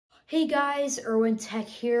Hey guys, IrwinTech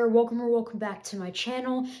here. Welcome back to my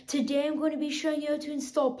channel. Today I'm going to be showing you how to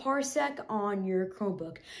install Parsec on your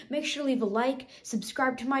Chromebook. Make sure to leave a like,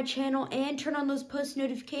 subscribe to my channel, and turn on those post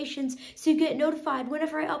notifications so you get notified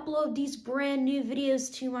whenever I upload these brand new videos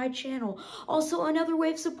to my channel. Also, another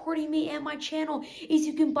way of supporting me and my channel is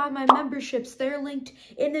you can buy my memberships. They're linked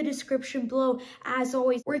in the description below. As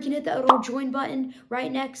always, or you can hit that little join button right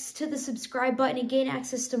next to the subscribe button and gain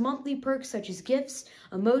access to monthly perks such as gifts,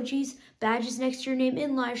 emojis, badges next to your name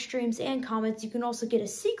in live streams, and comments. You can also get a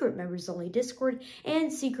secret members only Discord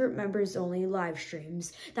and secret members only live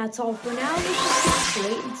streams. That's all for now. Let's just get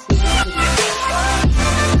straight into the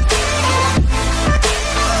video.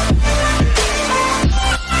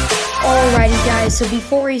 Alrighty guys, so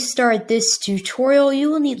before we start this tutorial, you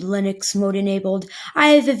will need Linux mode enabled. I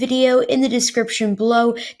have a video in the description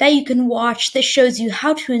below that you can watch that shows you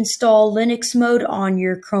how to install Linux mode on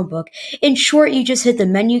your Chromebook. In short, you just hit the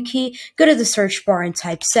menu key, go to the search bar and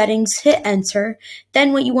type settings, hit enter.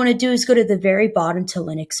 Then what you want to do is go to the very bottom to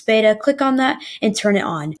Linux beta, click on that and turn it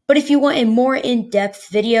on. But if you want a more in-depth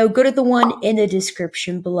video, go to the one in the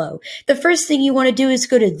description below. The first thing you want to do is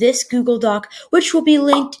go to this Google Doc, which will be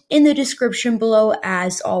linked in the description below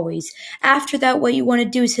as always. After that, what you want to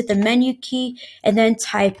do is hit the menu key and then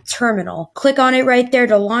type terminal. Click on it right there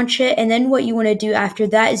to launch it, and then what you want to do after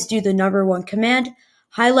that is do the #1 command,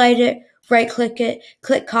 highlight it, right click it,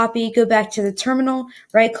 click copy, go back to the terminal,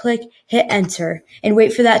 right click, hit enter, and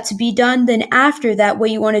wait for that to be done. Then after that, what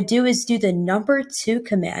you want to do is do the #2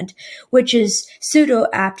 command, which is sudo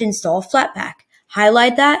apt install flatpak.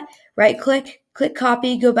 Highlight that, right click, click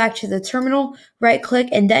copy, go back to the terminal, right click,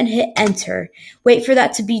 and then hit enter. Wait for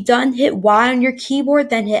that to be done, hit Y on your keyboard,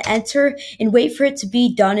 then hit enter, and wait for it to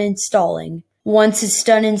be done installing. Once it's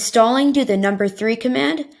done installing, do the #3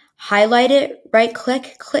 command, highlight it, right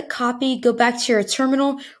click, click copy, go back to your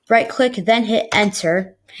terminal, right click, then hit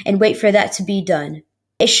enter, and wait for that to be done.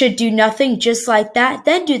 It should do nothing, just like that.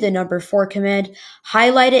 Then do the #4 command,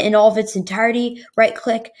 highlight it in all of its entirety, right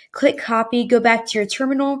click, click copy, go back to your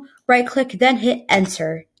terminal, right click, then hit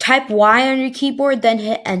enter. Type Y on your keyboard, then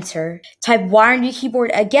hit enter. Type Y on your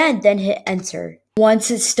keyboard again, then hit enter.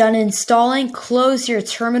 Once it's done installing, close your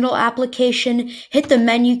terminal application, hit the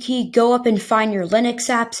menu key, go up and find your Linux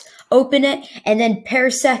apps, open it, and then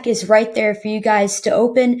Parsec is right there for you guys to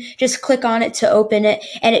open. Just click on it to open it,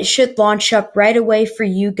 and it should launch up right away for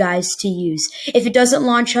you guys to use. If it doesn't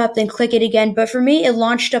launch up, then click it again, but for me, it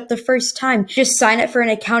launched up the first time. Just sign up for an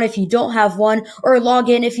account if you don't have one, or log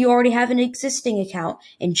in if you already have an existing account.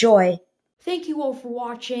 Enjoy! Thank you all for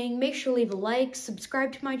watching. Make sure to leave a like,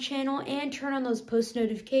 subscribe to my channel, and turn on those post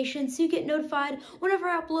notifications so you get notified whenever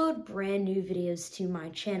I upload brand new videos to my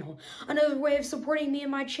channel. Another way of supporting me and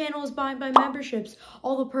my channel is buying my memberships.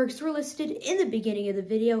 All the perks were listed in the beginning of the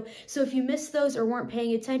video, so if you missed those or weren't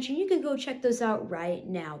paying attention, you can go check those out right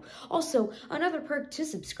now. Also, another perk to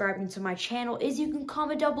subscribing to my channel is you can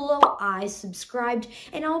comment down below, "I subscribed,"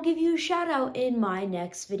 and I'll give you a shout out in my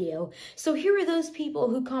next video. So here are those people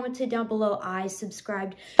who commented down below, "I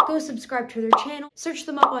subscribed." Go subscribe to their channel, search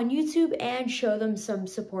them up on YouTube, and show them some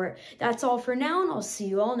support. That's all for now, and I'll see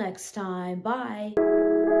you all next time. Bye.